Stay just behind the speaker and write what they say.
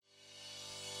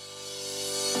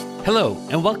Hello,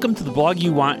 and welcome to the Blog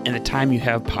You Want and the Time You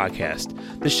Have podcast,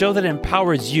 the show that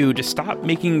empowers you to stop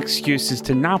making excuses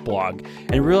to not blog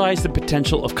and realize the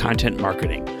potential of content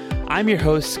marketing. I'm your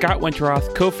host, Scott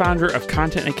Winterroth, co-founder of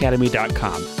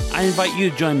ContentAcademy.com. I invite you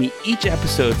to join me each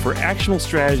episode for actionable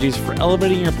strategies for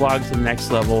elevating your blog to the next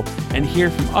level and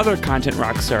hear from other content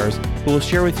rock stars who will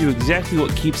share with you exactly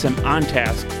what keeps them on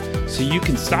task so you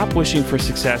can stop wishing for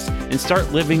success and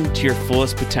start living to your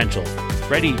fullest potential.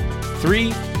 Ready?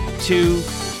 3, 2,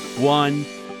 1,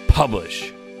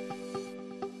 publish.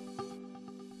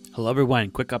 Hello,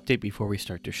 everyone. Quick update before we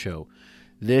start the show.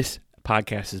 This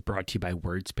podcast is brought to you by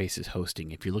WordSpaces Hosting.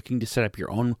 If you're looking to set up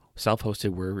your own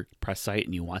self-hosted WordPress site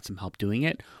and you want some help doing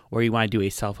it, or you want to do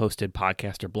a self-hosted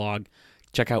podcast or blog,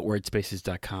 check out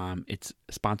wordspaces.com. It's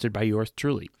sponsored by yours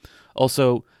truly.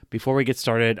 Also, before we get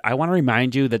started, I want to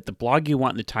remind you that the blog you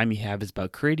want and the time you have is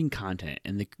about creating content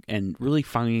and really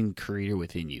finding the creator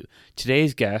within you.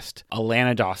 Today's guest,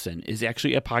 Alana Dawson, is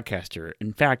actually a podcaster.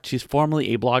 In fact, she's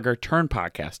formerly a blogger turned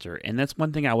podcaster, and that's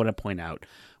one thing I want to point out.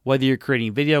 Whether you're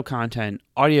creating video content,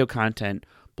 audio content,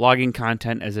 blogging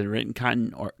content as in written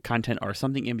content or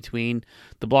something in between,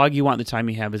 the blog you want and the time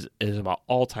you have is about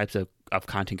all types of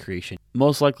content creation.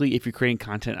 Most likely if you're creating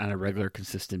content on a regular,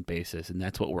 consistent basis, and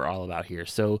that's what we're all about here.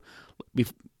 So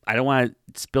I don't want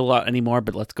to spill out anymore,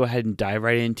 but let's go ahead and dive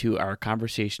right into our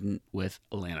conversation with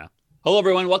Alana. Hello,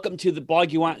 everyone. Welcome to the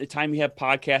Blog You Want, the Time You Have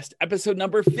podcast, episode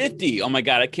number 50. Oh my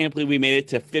God, I can't believe we made it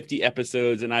to 50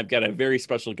 episodes, and I've got a very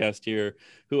special guest here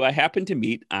who I happened to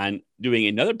meet on doing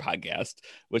another podcast,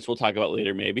 which we'll talk about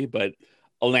later maybe, but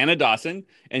Alana Dawson,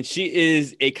 and she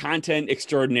is a content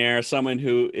extraordinaire, someone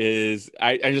who is,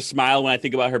 I just smile when I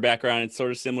think about her background. It's sort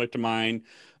of similar to mine.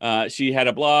 She had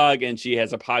a blog and she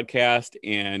has a podcast,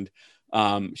 and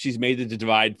she's made the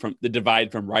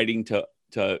divide from writing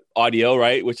to audio,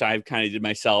 right? Which I've kind of did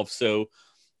myself. So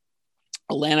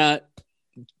Alana,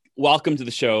 welcome to the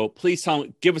show. Please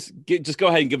just go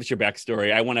ahead and give us your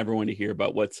backstory. I want everyone to hear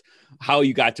about how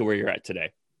you got to where you're at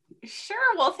today. Sure.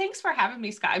 Well, thanks for having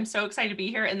me, Scott. I'm so excited to be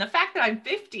here. And the fact that I'm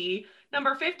 50,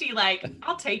 number 50,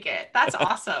 I'll take it. That's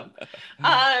awesome.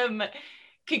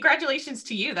 Congratulations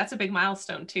to you. That's a big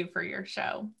milestone too for your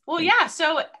show. Well, yeah.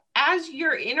 So as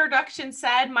your introduction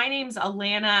said, my name's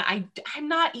Alana. I'm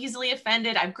not easily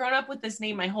offended. I've grown up with this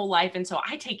name my whole life. And so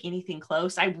I take anything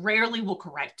close. I rarely will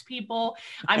correct people.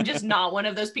 I'm just not one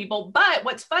of those people. But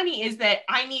what's funny is that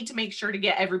I need to make sure to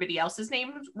get everybody else's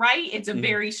name right. It's a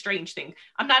very strange thing.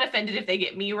 I'm not offended if they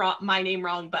get me wrong, my name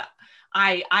wrong, but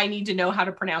I need to know how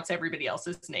to pronounce everybody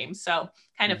else's name. So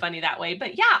kind of funny that way.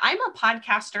 But yeah, I'm a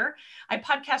podcaster. I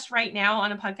podcast right now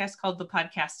on a podcast called The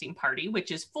Podcasting Party,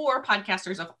 which is for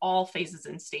podcasters of all phases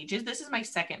and stages. This is my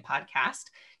second podcast.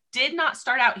 Did not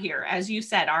start out here. As you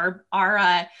said, our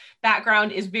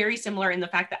background is very similar in the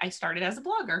fact that I started as a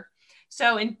blogger.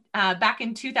 So back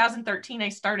in 2013, I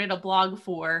started a blog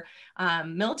for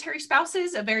military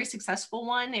spouses, a very successful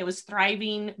one. It was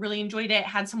thriving, really enjoyed it,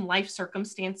 had some life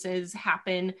circumstances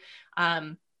happen.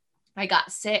 I got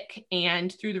sick,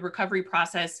 and through the recovery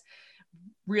process,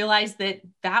 realized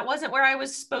that wasn't where I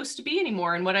was supposed to be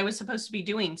anymore and what I was supposed to be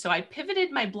doing. So I pivoted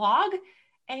my blog,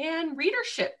 and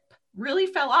readership really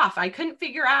fell off. I couldn't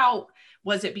figure out,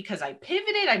 was it because I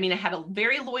pivoted? I mean, I had a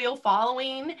very loyal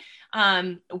following.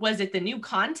 Was it the new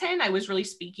content? I was really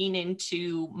speaking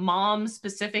into moms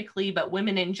specifically, but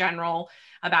women in general,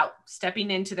 about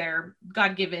stepping into their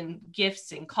God-given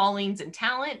gifts and callings and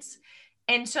talents.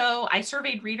 And so I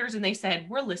surveyed readers, and they said,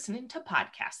 we're listening to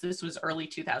podcasts. This was early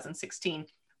 2016.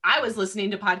 I was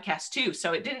listening to podcasts too,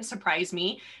 so it didn't surprise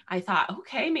me. I thought,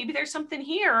 okay, maybe there's something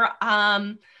here.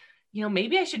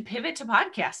 Maybe I should pivot to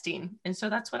podcasting. And so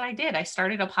that's what I did. I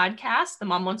started a podcast, the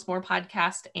Mom Wants More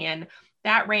podcast, and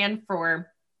that ran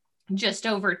for just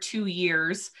over 2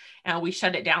 years. We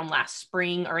shut it down last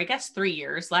spring, or I guess 3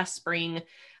 years, last spring,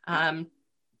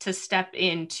 to step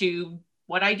into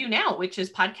what I do now, which is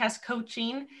podcast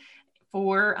coaching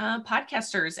for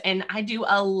podcasters. And I do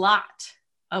a lot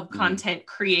of content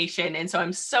creation. And so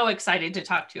I'm so excited to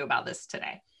talk to you about this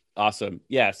today. Awesome.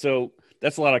 Yeah. So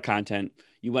that's a lot of content.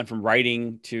 You went from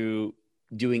writing to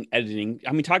doing editing.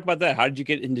 I mean, talk about that. How did you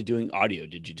get into doing audio?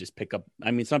 Did you just pick up?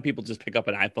 I mean, some people just pick up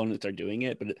an iPhone and start doing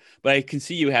it, but I can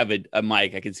see you have a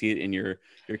mic. I can see it in your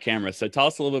camera. So tell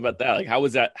us a little bit about that. Like, how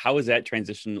was that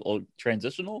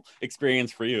transitional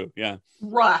experience for you? Yeah.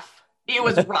 Rough. It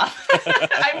was rough.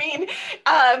 I mean,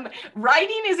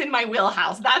 writing is in my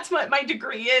wheelhouse. That's what my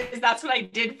degree is. That's what I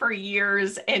did for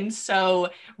years. And so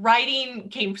writing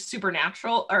came super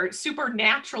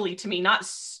naturally to me, not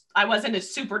I wasn't a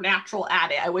supernatural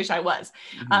at it. I wish I was.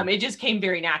 Mhm. It just came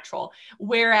very natural.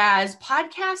 Whereas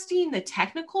podcasting, the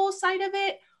technical side of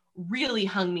it really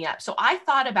hung me up. So I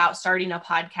thought about starting a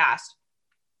podcast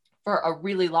for a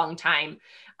really long time,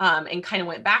 and kind of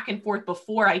went back and forth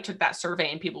before I took that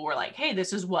survey, and people were like, hey,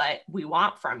 this is what we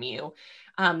want from you.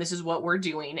 This is what we're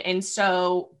doing. And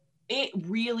so it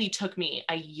really took me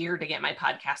a year to get my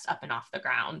podcast up and off the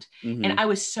ground. And Mhm. I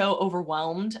was so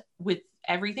overwhelmed with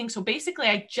everything. So basically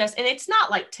and it's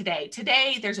not like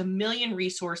today, there's a million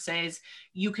resources.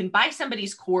 You can buy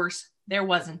somebody's course. There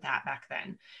wasn't that back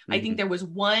then. I think Mhm. there was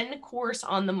one course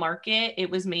on the market. It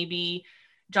was maybe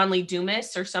John Lee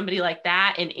Dumas or somebody like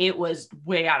that. And it was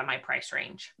way out of my price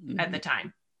range at the Mhm.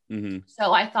 time. Mhm.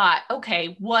 So I thought,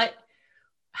 okay,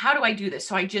 how do I do this?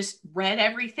 So I just read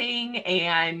everything,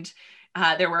 and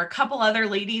there were a couple other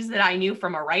ladies that I knew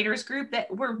from a writers group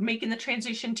that were making the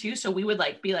transition too. So we would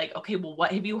be like, okay, well,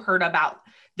 what have you heard about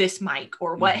this mic,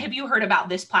 or what Mhm. have you heard about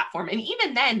this platform? And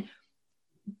even then,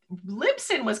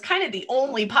 Libsyn was kind of the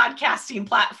only podcasting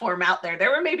platform out there.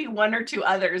 There were maybe one or two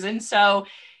others. And so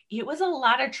it was a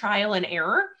lot of trial and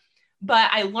error, but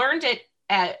I learned it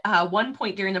at one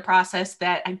point during the process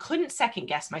that I couldn't second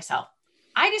guess myself.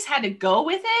 I just had to go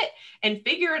with it and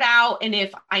figure it out. And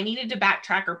if I needed to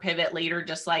backtrack or pivot later,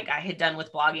 just like I had done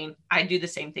with blogging, I'd do the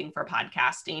same thing for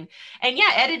podcasting. And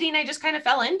yeah, editing, I just kind of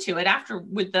fell into it after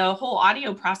with the whole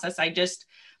audio process. I just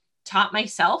taught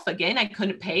myself. Again, I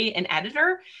couldn't pay an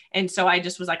editor. And so I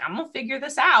just was like, I'm going to figure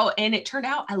this out. And it turned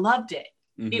out I loved it.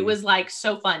 It Mhm. was like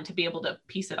so fun to be able to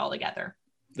piece it all together.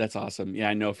 That's awesome. Yeah,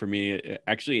 I know for me, I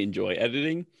actually enjoy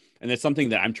editing. And it's something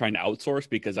that I'm trying to outsource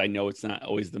because I know it's not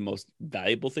always the most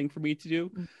valuable thing for me to do.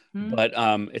 Mm-hmm. But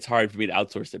it's hard for me to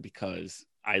outsource it because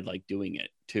I like doing it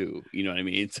too. You know what I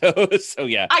mean? So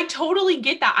yeah. I totally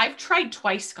get that. I've tried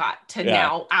twice, Scott, to Yeah.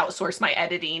 now outsource my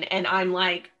editing. And I'm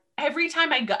like, every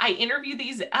time I interview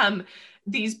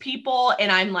these people,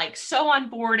 and I'm like so on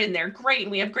board, and they're great,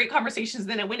 and we have great conversations.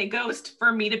 Then when it goes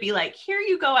for me to be like, here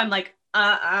you go, I'm like,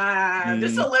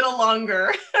 just a little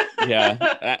longer.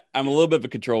 Yeah, I'm a little bit of a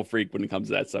control freak when it comes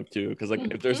to that stuff too. Because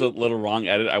like if there's a Mm-hmm. little wrong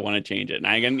edit, I want to change it, and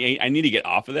I need to get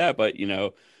off of that. But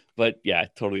yeah, I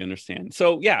totally understand.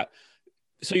 So yeah,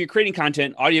 so you're creating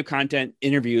content, audio content,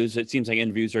 interviews. It seems like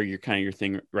interviews are your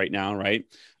thing right now, right?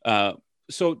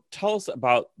 So tell us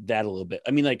about that a little bit.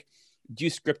 I mean, like, do you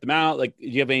script them out? Like, do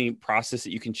you have any process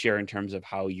that you can share in terms of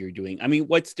how you're doing? I mean,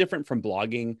 what's different from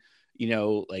blogging,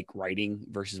 like writing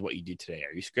versus what you do today?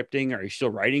 Are you scripting? Are you still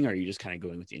writing? Or are you just kind of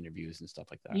going with the interviews and stuff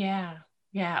like that? Yeah.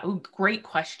 Yeah. Ooh, great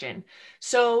question.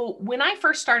 So when I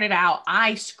first started out,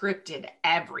 I scripted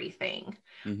everything.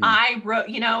 Mm-hmm. I wrote,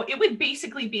 it would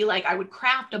basically be like I would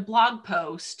craft a blog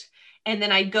post, and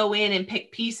then I'd go in and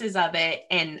pick pieces of it.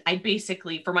 And I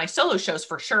basically, for my solo shows,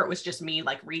 for sure, it was just me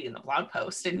like reading the blog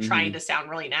post and trying to sound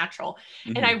really natural.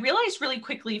 Mm-hmm. And I realized really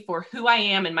quickly for who I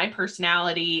am and my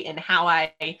personality and how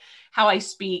I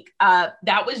speak,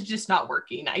 that was just not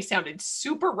working. I sounded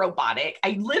super robotic.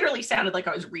 I literally sounded like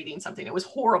I was reading something. It was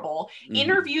horrible. Mm-hmm.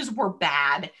 Interviews were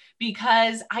bad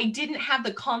because I didn't have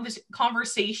the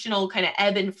conversational kind of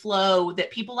ebb and flow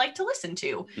that people like to listen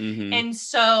to. Mm-hmm. And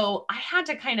so I had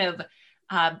to kind of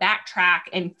backtrack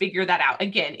and figure that out.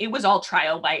 Again, it was all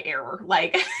trial by error.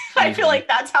 Like, I feel like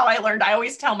that's how I learned. I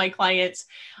always tell my clients,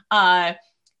 I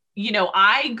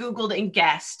Googled and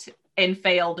guessed and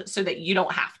failed so that you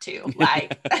don't have to.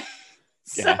 Like,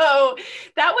 so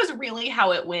that was really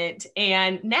how it went.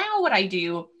 And now what I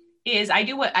do is I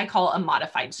do what I call a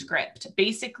modified script.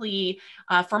 Basically,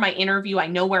 for my interview, I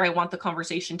know where I want the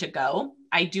conversation to go.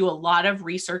 I do a lot of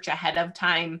research ahead of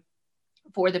time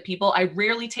for the people. I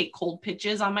rarely take cold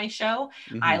pitches on my show.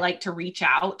 Mm-hmm. I like to reach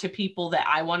out to people that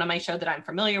I want on my show that I'm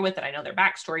familiar with, that I know their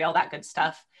backstory, all that good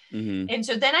stuff. Mm-hmm. And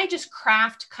so then I just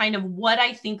craft kind of what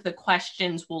I think the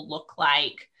questions will look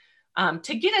like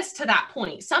to get us to that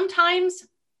point. Sometimes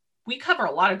we cover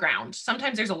a lot of ground.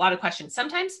 Sometimes there's a lot of questions.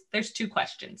 Sometimes there's 2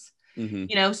 questions,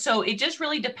 Mm-hmm. So it just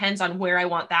really depends on where I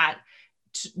want that.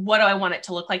 What do I want it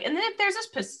to look like? And then if there's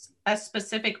a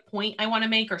specific point I want to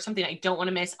make or something I don't want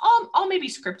to miss, I'll maybe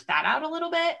script that out a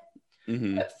little bit.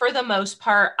 Mm-hmm. But for the most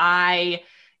part, I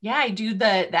do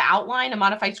the outline, a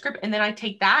modified script, and then I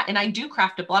take that and I do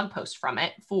craft a blog post from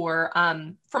it for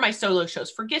my solo shows.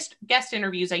 For guest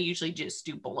interviews, I usually just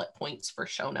do bullet points for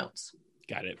show notes.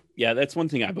 Got it. Yeah, that's one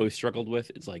thing I've always struggled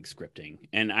with is like scripting.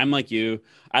 And I'm like you.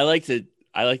 I like to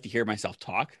hear myself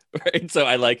talk, right? So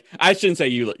I shouldn't say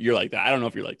you're like that. I don't know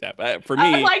if you're like that, but for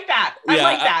me, I like that.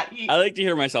 I like to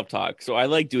hear myself talk. So I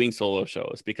like doing solo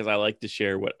shows because I like to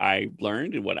share what I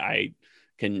learned and what I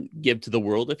can give to the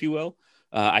world, if you will.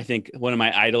 I think one of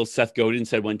my idols, Seth Godin,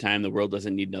 said one time, "The world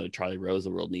doesn't need another Charlie Rose;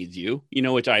 the world needs you."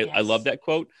 Which I love that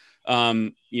quote.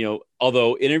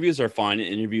 Although interviews are fun,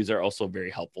 interviews are also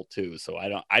very helpful too. So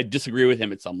I disagree with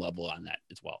him at some level on that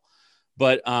as well.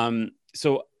 But and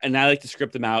I like to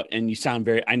script them out, and you sound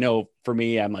very. I know for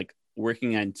me, I'm like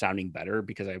working on sounding better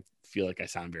because I feel like I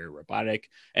sound very robotic.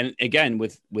 And again,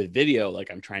 with video, like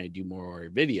I'm trying to do more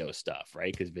video stuff,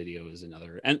 right? Because video is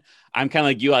another, and I'm kind of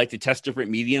like you. I like to test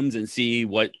different mediums and see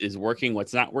what is working,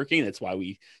 what's not working. That's why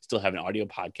we still have an audio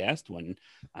podcast when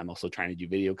I'm also trying to do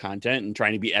video content and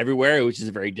trying to be everywhere, which is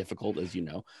very difficult, as you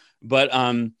know. But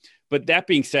that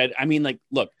being said, I mean, like,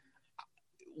 look,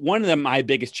 one of my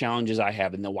biggest challenges I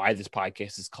have, and why this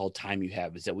podcast is called Time You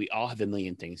Have, is that we all have a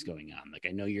million things going on. Like,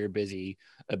 I know you're a busy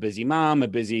mom, a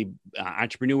busy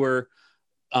entrepreneur.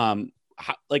 How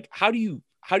do you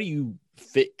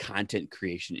fit content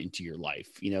creation into your life?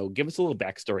 Give us a little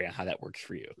backstory on how that works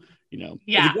for you.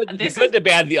 Yeah, the good, the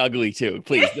bad, the ugly too.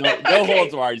 Please, no okay.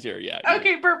 holds barred here. Yeah.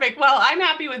 Okay, perfect. Well, I'm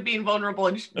happy with being vulnerable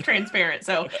and transparent,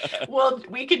 so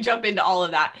we can jump into all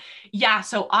of that. Yeah,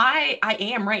 so I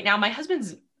am right now. My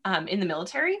husband's in the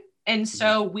military. And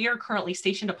so we are currently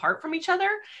stationed apart from each other.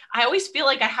 I always feel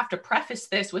like I have to preface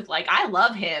this with like, I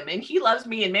love him and he loves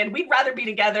me, and man, we'd rather be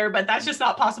together, but that's just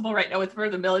not possible right now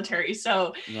for the military.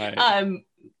 So right.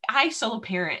 I solo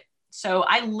parent. So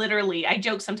I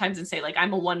joke sometimes and say like,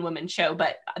 I'm a one-woman show,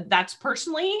 but that's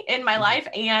personally in my life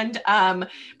and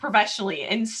professionally.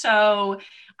 And so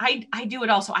I do it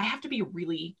also. I have to be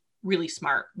really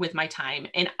smart with my time.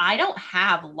 And I don't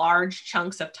have large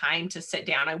chunks of time to sit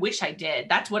down. I wish I did.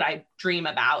 That's what I dream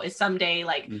about, is someday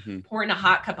like pouring a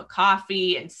hot cup of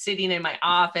coffee and sitting in my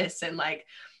office and like,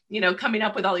 coming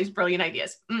up with all these brilliant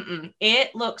ideas.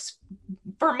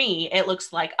 For me, it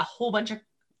looks like a whole bunch of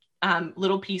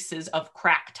little pieces of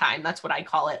crack time. That's what I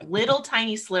call it. Little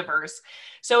tiny slivers.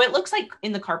 So it looks like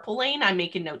in the carpool lane, I'm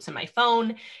making notes in my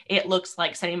phone. It looks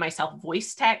like sending myself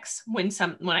voice texts when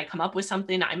I come up with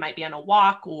something. I might be on a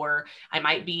walk, or I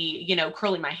might be,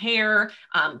 curling my hair.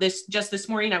 This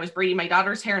morning I was braiding my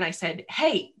daughter's hair and I said,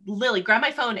 "Hey, Lily, grab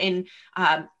my phone and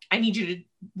I need you to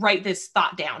write this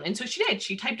thought down." And so she did.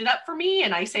 She typed it up for me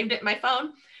and I saved it in my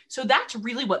phone. So that's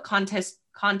really what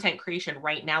content creation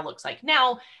right now looks like.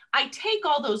 Now, I take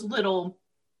all those little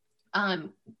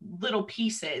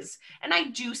pieces and I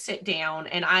do sit down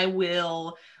and I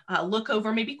will look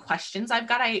over maybe questions I've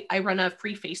got. I run a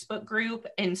free Facebook group.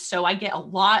 And so I get a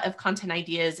lot of content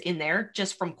ideas in there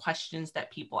just from questions that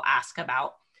people ask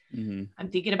about. Mm-hmm. I'm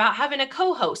thinking about having a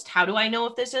co-host. How do I know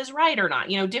if this is right or not?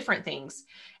 Different things.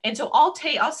 And so I'll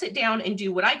sit down and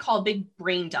do what I call a big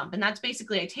brain dump. And that's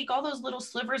basically, I take all those little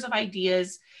slivers of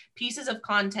ideas, pieces of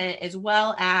content, as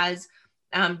well as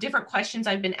different questions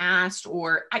I've been asked,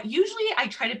 or usually I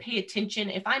try to pay attention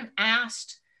if I'm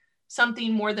asked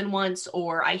something more than once,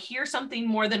 or I hear something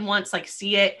more than once, like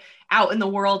see it out in the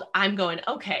world, I'm going,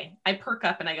 okay, I perk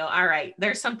up and I go, all right,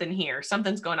 there's something here,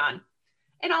 something's going on.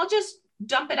 And I'll just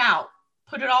dump it out,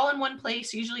 put it all in one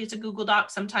place. Usually it's a Google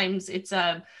Doc. Sometimes it's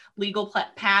a legal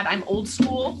pad. I'm old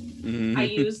school.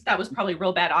 Mm-hmm. That was probably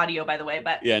real bad audio, by the way,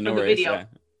 but yeah, no worries. Video. Yeah.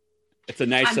 It's a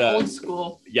nice old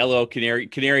school yellow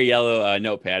canary yellow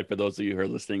notepad for those of you who are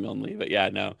listening only. But yeah,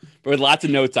 no, but with lots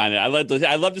of notes on it. I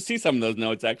love to see some of those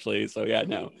notes actually. So yeah,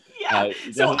 no. Yeah.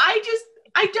 So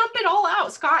I dump it all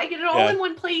out, Scott. I get it all in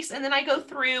one place, and then I go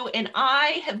through, and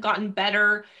I have gotten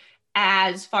better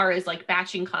as far as like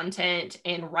batching content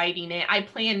and writing it. I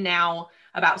plan now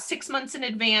about 6 months in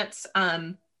advance.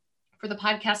 For the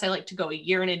podcast, I like to go a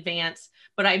year in advance,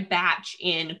 but I batch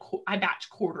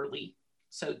quarterly.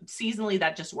 So seasonally,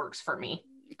 that just works for me.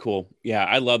 Cool. Yeah,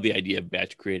 I love the idea of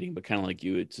batch creating, but kind of like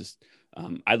you, it's just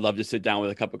I'd love to sit down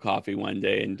with a cup of coffee one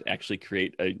day and actually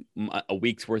create a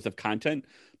week's worth of content,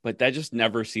 but that just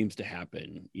never seems to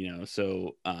happen,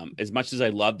 So as much as I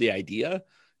love the idea,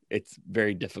 it's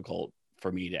very difficult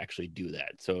for me to actually do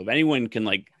that. So if anyone can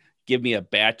like give me a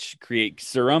batch create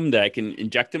serum that I can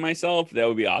inject in myself, that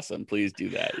would be awesome. Please do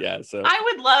that. Yeah. So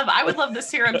I would love the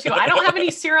serum too. I don't have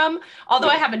any serum, although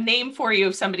I have a name for you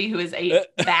of somebody who is a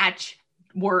batch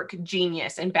work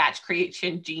genius and batch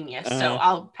creation genius. So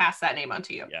I'll pass that name on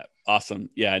to you. Yeah. Awesome.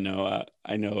 Yeah. I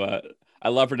know. I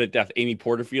love her to death. Amy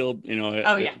Porterfield,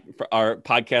 for our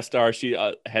podcast star, she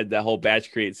had that whole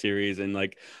batch create series, and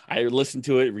like I listened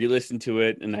to it, re-listened to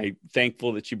it, and I'm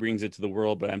thankful that she brings it to the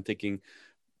world. But I'm thinking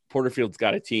Porterfield's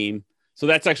got a team. So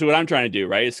that's actually what I'm trying to do,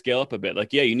 right? Is scale up a bit.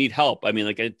 Like, yeah, you need help. I mean,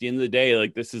 like at the end of the day,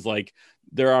 like this is like,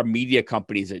 there are media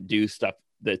companies that do stuff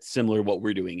that's similar to what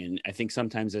we're doing. And I think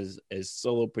sometimes as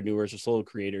solopreneurs or solo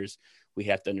creators, we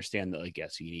have to understand that, like,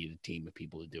 yes, you need a team of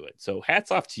people to do it. So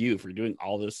hats off to you for doing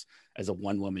all this as a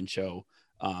one woman show.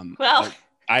 Well,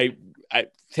 I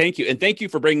thank you. And thank you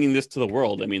for bringing this to the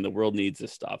world. I mean, the world needs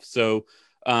this stuff. So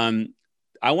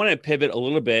I want to pivot a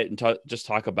little bit and just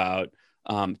talk about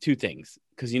two things.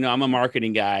 Because, I'm a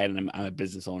marketing guy and I'm a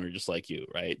business owner just like you,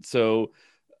 right? So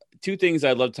two things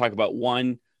I'd love to talk about.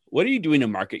 One, what are you doing to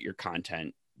market your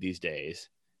content these days?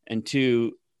 And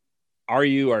two, are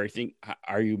you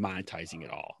monetizing it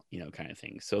all, kind of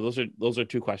thing. So those are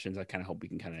two questions I kind of hope we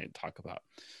can kind of talk about.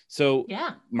 So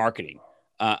yeah. Marketing.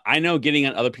 I know getting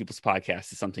on other people's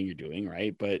podcasts is something you're doing,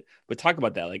 right? But talk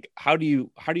about that. Like, how do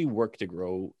you work to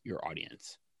grow your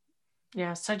audience?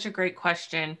 Yeah, such a great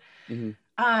question.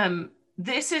 Mm-hmm.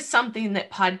 This is something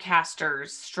that podcasters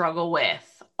struggle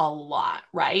with a lot,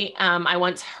 right? I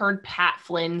once heard Pat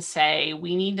Flynn say,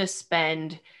 we need to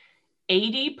spend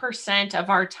 80% of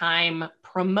our time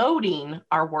promoting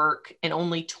our work and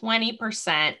only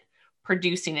 20%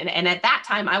 producing it. And at that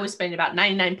time, I was spending about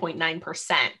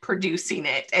 99.9% producing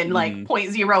it and like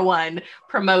 0.01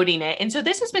 promoting it. And so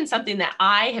this has been something that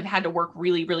I have had to work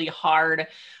really, really hard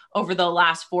over the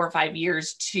last 4 or 5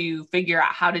 years to figure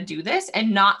out how to do this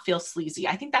and not feel sleazy.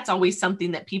 I think that's always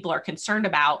something that people are concerned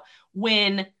about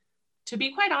when, to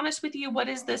be quite honest with you, what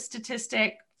is the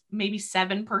statistic? Maybe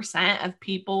 7% of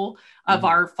people of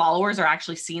our followers are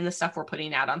actually seeing the stuff we're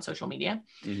putting out on social media.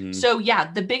 So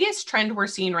yeah, the biggest trend we're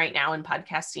seeing right now in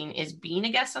podcasting is being a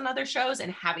guest on other shows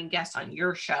and having guests on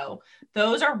your show.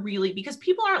 Those are really, because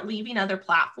people aren't leaving other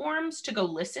platforms to go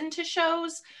listen to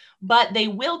shows, but they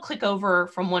will click over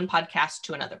from one podcast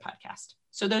to another podcast.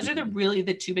 So those are really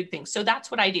the two big things. So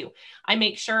that's what I do. I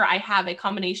make sure I have a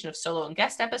combination of solo and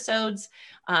guest episodes.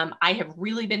 I have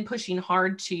really been pushing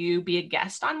hard to be a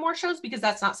guest on more shows because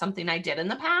that's not something I did in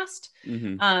the past.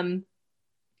 And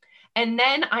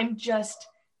then I'm just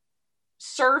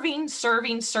serving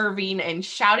and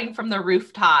shouting from the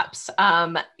rooftops,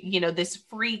 this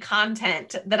free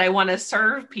content that I want to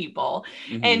serve people.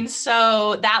 And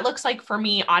so that looks like, for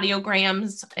me,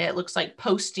 audiograms. It looks like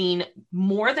posting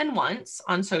more than once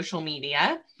on social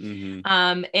media.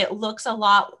 It looks a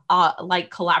lot like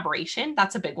collaboration.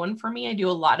 That's a big one for me. I do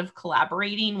a lot of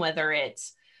collaborating, whether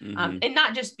it's, and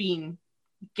not just being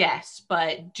guests,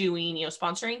 but doing,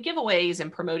 sponsoring giveaways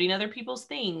and promoting other people's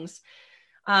things.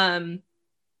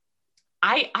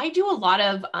 I do a lot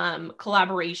of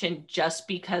collaboration just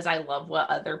because I love what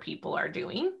other people are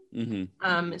doing.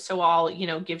 So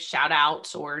I'll, give shout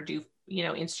outs or do,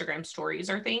 Instagram stories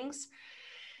or things.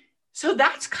 So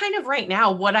that's kind of right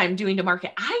now what I'm doing to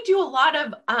market. I do a lot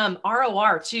of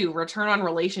ROR too, return on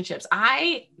relationships.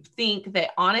 I think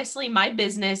that honestly, my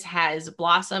business has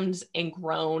blossomed and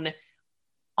grown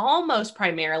almost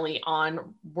primarily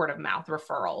on word of mouth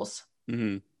referrals.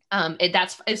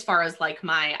 That's as far as like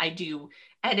I do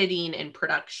editing and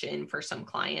production for some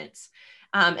clients.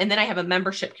 And then I have a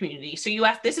membership community. So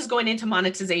this is going into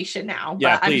monetization now,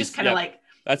 but I'm just kind of like,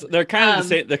 they're kind of the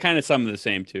same. They're kind of some of the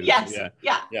same too. Yes. So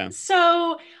yeah.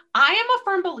 So I am a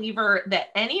firm believer that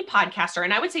any podcaster,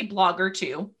 and I would say blogger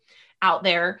too, out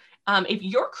there, if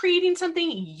you're creating something,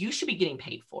 you should be getting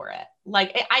paid for it.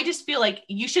 Like, I just feel like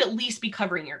you should at least be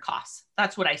covering your costs.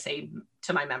 That's what I say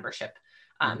to my membership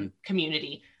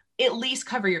community. At least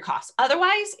cover your costs.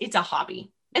 Otherwise, it's a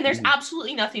hobby. And there's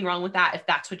absolutely nothing wrong with that if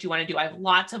that's what you want to do. I have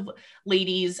lots of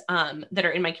ladies that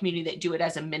are in my community that do it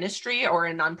as a ministry or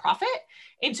a nonprofit.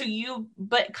 And so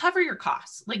but cover your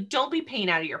costs. Like, don't be paying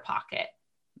out of your pocket.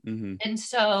 And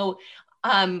so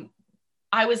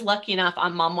I was lucky enough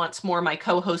on Mom Wants More, my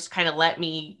co-host kind of let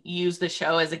me use the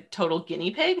show as a total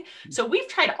guinea pig. So we've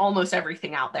tried almost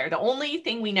everything out there. The only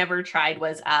thing we never tried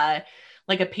was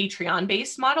like a Patreon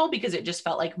based model, because it just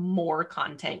felt like more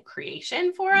content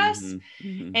creation for us.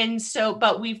 And so,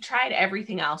 but we've tried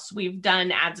everything else. We've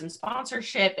done ads and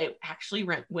sponsorship. It actually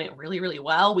went really, really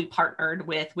well. We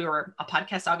were a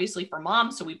podcast, obviously, for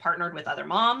moms. So we partnered with other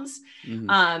moms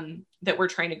that were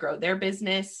trying to grow their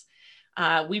business.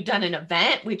 We've done an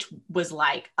event, which was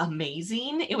like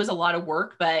amazing. It was a lot of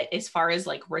work, but as far as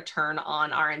like return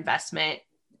on our investment,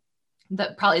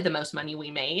 probably the most money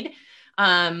we made.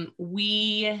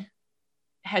 We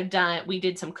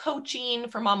did some coaching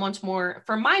for Mom Wants More.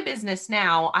 For my business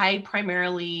now, I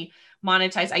primarily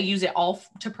monetize. I use it all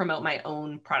to promote my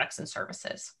own products and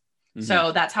services.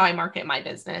 So that's how I market my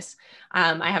business.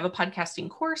 I have a podcasting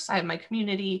course, I have my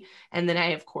community, and then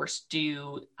I, of course,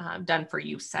 do done for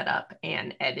you setup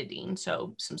and editing.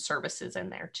 So some services in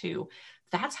there too.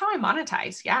 That's how I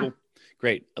monetize. Yeah. Cool.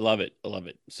 Great. I love it.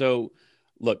 So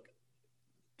look,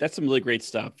 that's some really great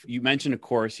stuff. You mentioned a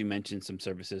course, you mentioned some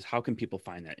services. How can people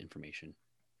find that information?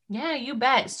 Yeah, you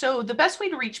bet. So the best way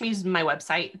to reach me is my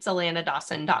website. It's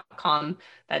alanadawson.com.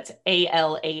 That's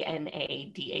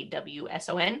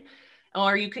ALANADAWSON.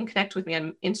 Or you can connect with me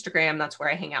on Instagram. That's where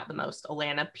I hang out the most.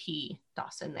 Alana P.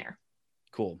 Dawson there.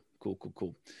 Cool.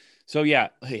 So yeah,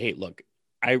 hey, look,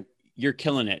 you're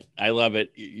killing it. I love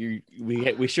it. We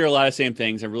share a lot of same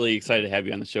things. I'm really excited to have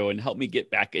you on the show and help me get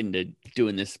back into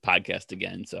doing this podcast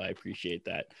again. So I appreciate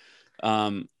that.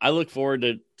 I look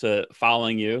forward to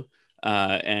following you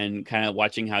and kind of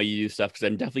watching how you do stuff, because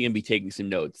I'm definitely going to be taking some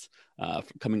notes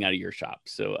coming out of your shop.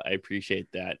 So I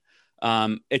appreciate that.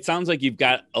 It sounds like you've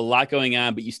got a lot going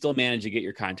on, but you still manage to get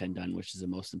your content done, which is the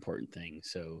most important thing.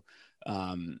 So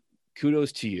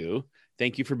kudos to you.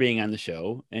 Thank you for being on the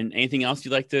show. And anything else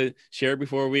you'd like to share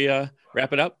before we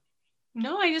wrap it up?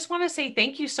 No, I just want to say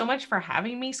thank you so much for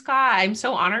having me, Scott. I'm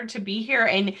so honored to be here.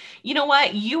 And you know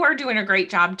what? You are doing a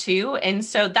great job too. And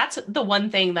so that's the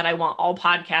one thing that I want all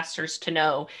podcasters to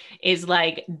know is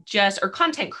or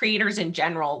content creators in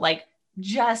general,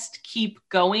 just keep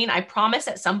going. I promise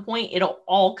at some point it'll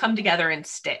all come together and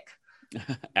stick.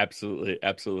 Absolutely.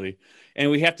 And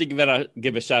we have to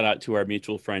give a shout out to our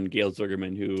mutual friend, Gail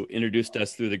Zuckerman, who introduced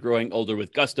us through the Growing Older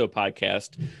with Gusto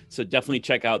podcast. So definitely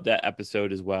check out that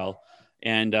episode as well.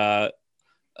 And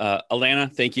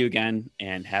Alana, thank you again.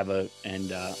 And I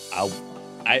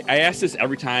ask this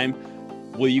every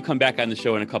time. Will you come back on the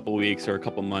show in a couple weeks or a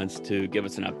couple months to give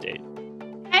us an update?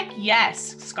 Heck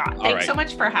yes, Scott. Thanks so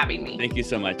much for having me. Thank you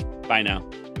so much. Bye now.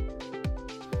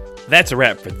 That's a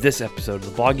wrap for this episode of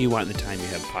the Blog You Want in the Time You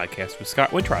Have podcast with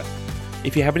Scott Wintroth.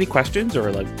 If you have any questions or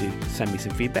would like to send me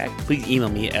some feedback, please email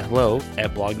me at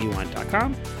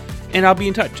hello@blogyouwant.com and I'll be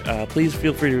in touch. Please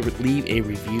feel free to leave a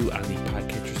review on the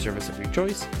podcatcher service of your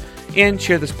choice and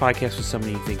share this podcast with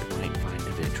somebody you think might find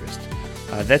of interest.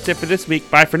 That's it for this week.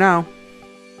 Bye for now.